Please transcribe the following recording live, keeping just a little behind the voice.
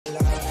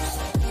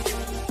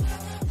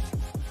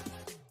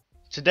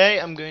Today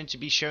I'm going to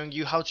be showing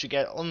you how to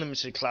get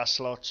unlimited class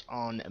slots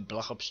on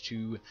Black Ops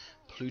 2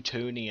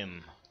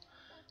 Plutonium.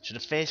 So the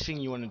first thing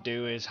you want to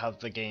do is have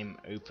the game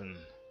open.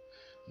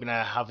 We're going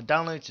to have a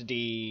download to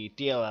the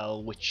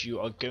DLL which you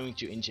are going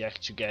to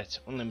inject to get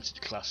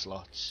unlimited class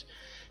slots.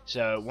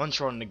 So once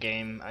you're on the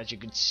game, as you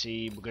can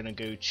see, we're going to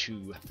go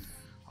to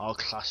our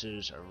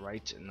classes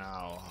right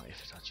now,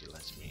 if it actually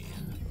lets me.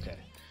 Okay,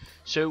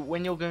 so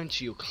when you're going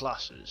to your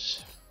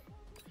classes,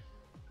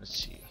 let's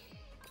see.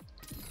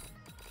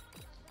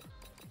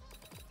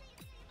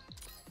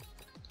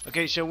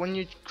 Okay, so when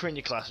you create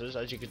your classes,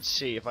 as you can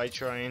see, if I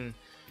try and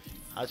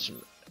add some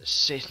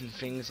certain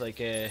things like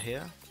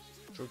here,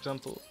 for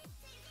example,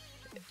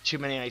 too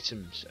many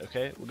items,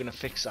 okay, we're going to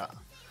fix that.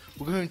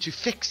 We're going to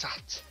fix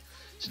that.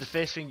 So the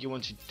first thing you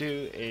want to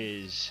do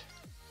is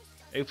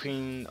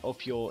open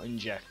up your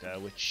injector,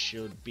 which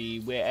should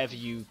be wherever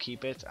you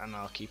keep it, and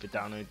I'll keep it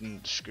down in the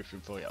description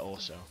for you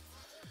also.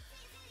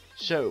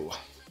 So,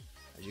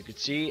 as you can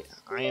see,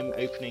 I am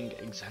opening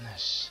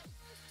Xenos.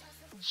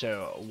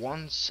 So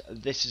once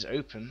this is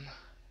open,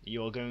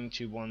 you're going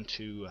to want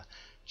to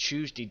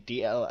choose the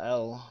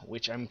DLL,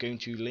 which I'm going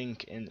to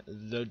link in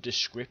the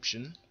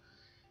description.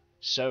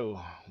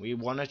 So we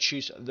want to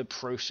choose the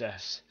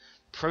process.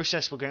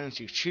 Process we're going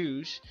to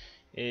choose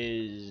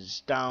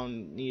is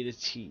down near the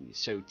T.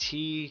 So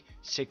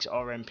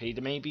T6RMP.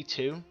 There may be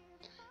two.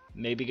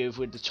 Maybe go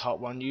with the top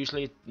one.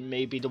 Usually it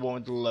may be the one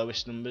with the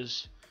lowest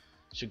numbers.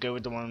 So go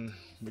with the one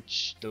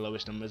which the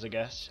lowest numbers, I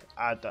guess.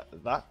 Add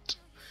that.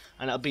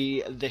 And it'll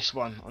be this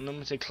one,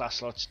 unlimited class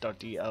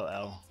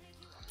slots.dll.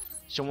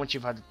 So once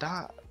you've added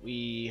that,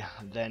 we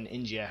then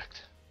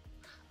inject.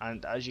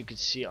 And as you can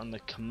see on the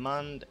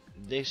command,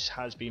 this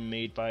has been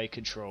made by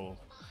Control.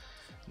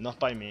 Not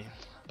by me,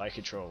 by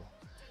Control.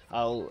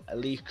 I'll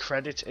leave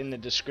credit in the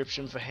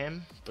description for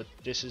him, but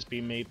this has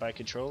been made by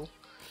Control.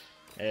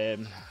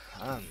 And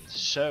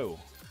so,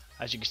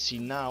 as you can see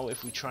now,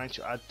 if we try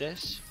to add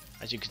this,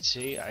 as you can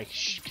see, I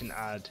can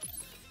add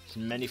as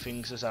many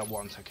things as I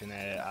want. I can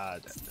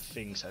add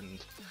things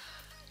and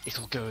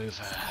it'll go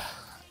over.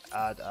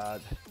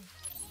 Add.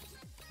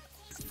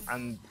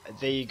 And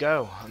there you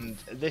go. And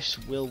this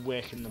will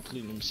work in the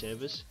Plutonium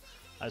servers,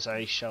 as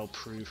I shall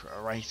prove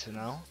right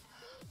now.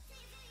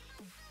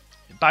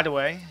 By the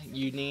way,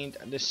 you need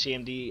the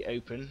CMD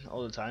open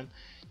all the time.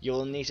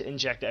 You'll need to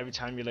inject it every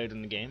time you load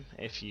in the game.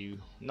 If you,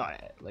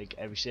 not like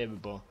every server,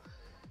 but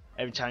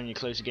every time you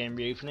close the game,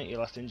 reopen it,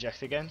 you'll have to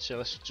inject again. So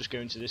let's just go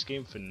into this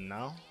game for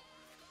now.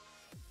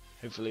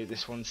 Hopefully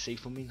this one's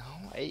safe for me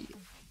now. Hey.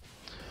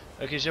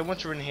 Okay, so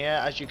once we're in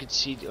here, as you can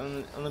see, the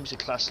unlimited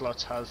class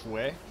slots have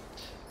worked.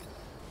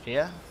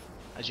 Here,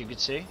 as you can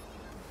see,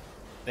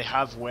 they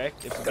have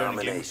worked. If we go in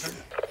the game,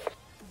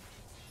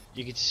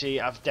 you can see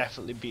I've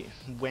definitely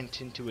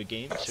went into a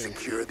game, so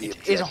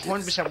it is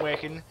 100%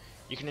 working.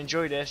 You can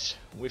enjoy this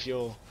with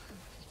your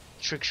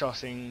trick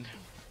shotting,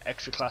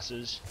 extra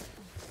classes.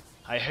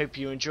 I hope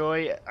you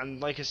enjoy,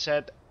 and like I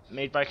said,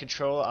 made by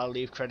Control. I'll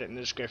leave credit in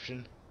the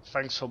description.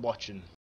 Thanks for watching.